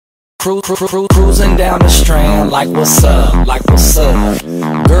Cruising down the strand like what's up, like what's up.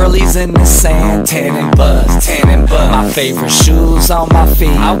 Girlies in the sand, tan and buzz, tan and buzz. My favorite shoes on my feet,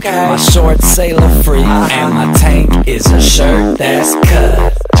 okay. My shorts Sailor Free, and my tank is a shirt that's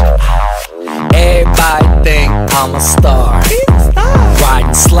cut. Everybody think I'm a star.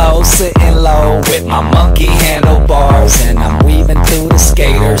 Riding slow, sitting low with my monkey handlebars, and I'm weaving through the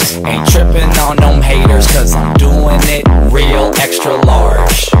skaters. Ain't tripping on them haters, cause I'm doing it real extra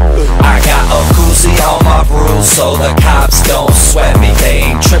large. I got a Cruisin on my bruise, so the cops don't sweat me.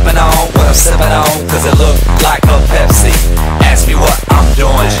 They ain't tripping on what I'm sipping on, cause it look like a Pepsi. Ask me what I'm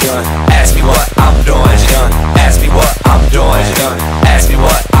doing, ask me what I'm doing, ask me what I'm doing, ask me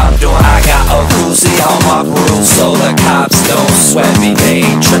what I'm doing. I got a Cruisin on my bruise, so the cops don't sweat me. They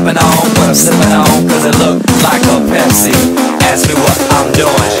ain't tripping on what I'm sipping on, cause it look like a Pepsi. Ask me what I'm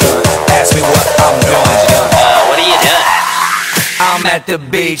doing, ask me what I'm doing. What are you doing? I'm at the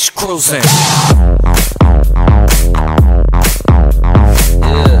beach cruising.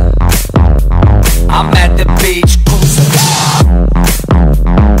 Yeah. I'm at the beach cruising.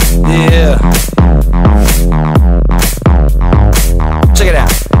 Yeah. Check it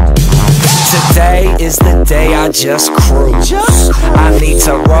out. Today is the day I just cruise. I need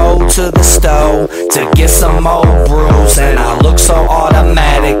to roll to the stove to get some more brews, and I look so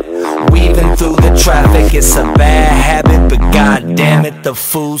automatic, weaving through the traffic. It's a bad habit, but goddamn it, the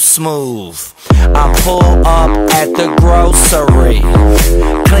food's smooth. I pull up at the grocery,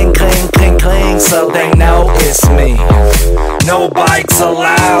 cling, cling, cling, cling, so they know it's me. No bikes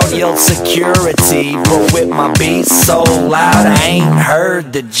allowed, yelled security, but with my beat so loud, I ain't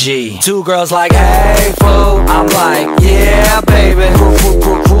heard the G. Two girls like, hey fool, I'm like, yeah baby.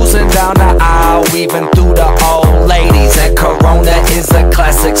 Cruising down the aisle, weaving through the old ladies, and Corona is a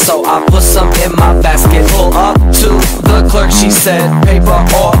classic, so I put some in my basket. Pull up to the clerk, she said, paper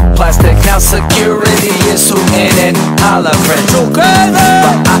or plastic. Now security is who in and hollering, too crazy,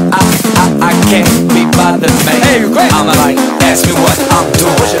 but I can't be bothered, man. Hey, you crazy? I'm like, ask me what I'm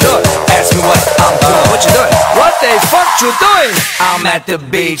doing. What you doing? Ask me what I'm doing. What you doing? What the fuck you doing? I'm at the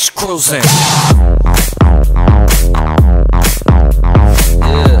beach cruising.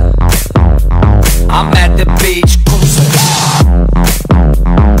 Yeah. I'm at the beach cruising.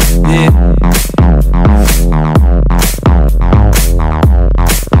 Yeah.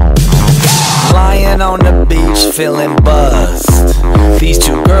 Lying on the beach, feeling buzzed. These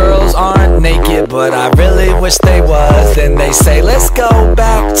two girls aren't naked, but I really wish they was. Then they say, let's go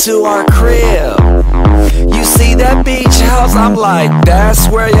back to our crib. You see that beach house? I'm like, that's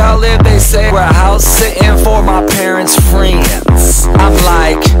where y'all live? They say, we're house sitting for my parents' friends. I'm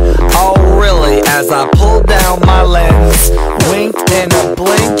like, oh really? As I pull down my lens, winked and a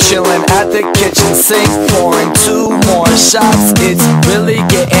blink, chilling at the kitchen sink, pouring 2 more shots. It's really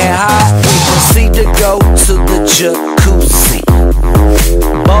getting hot. We proceed to go to the jacuzzi.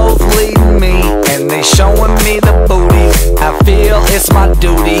 Both leading me, and they showing me the booty. I feel it's my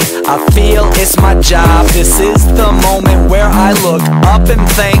duty, I feel it's my job. This is the moment where I look up and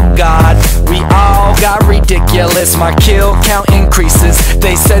thank God. We all got ridiculous, my kill count increases.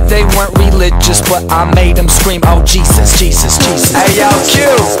 They said they weren't religious, but I made them scream, oh Jesus, Jesus, Jesus. Hey yo, Q,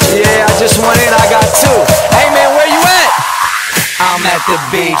 yeah, I just went in, I got 2. Hey man, where you at? I'm at the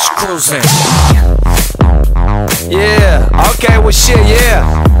beach cruising. Yeah, okay, well shit, yeah.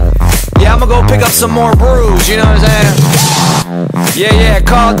 Yeah, I'ma go pick up some more brews, you know what I'm saying? Yeah,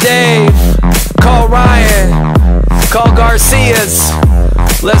 call Dave, call Ryan, call Garcia's.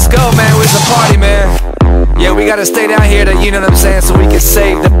 Let's go, man, where's the party, man? Yeah, we gotta stay down here to, you know what I'm saying, so we can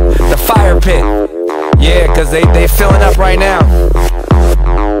save the fire pit. Yeah, cause they filling up right now.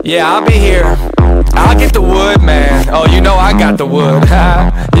 Yeah, I'll be here. I'll get the wood, man. Oh, you know I got the wood.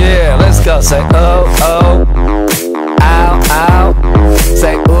 Yeah, let's go. Say, oh, oh, ow, ow.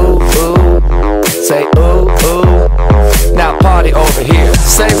 Say, ooh, ooh. Say, ooh, ooh. Now party over here.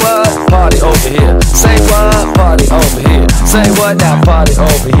 Say what? Party over here. Say what? Party over here. Say what? Now party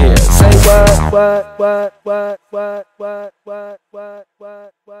over here. Say what? What?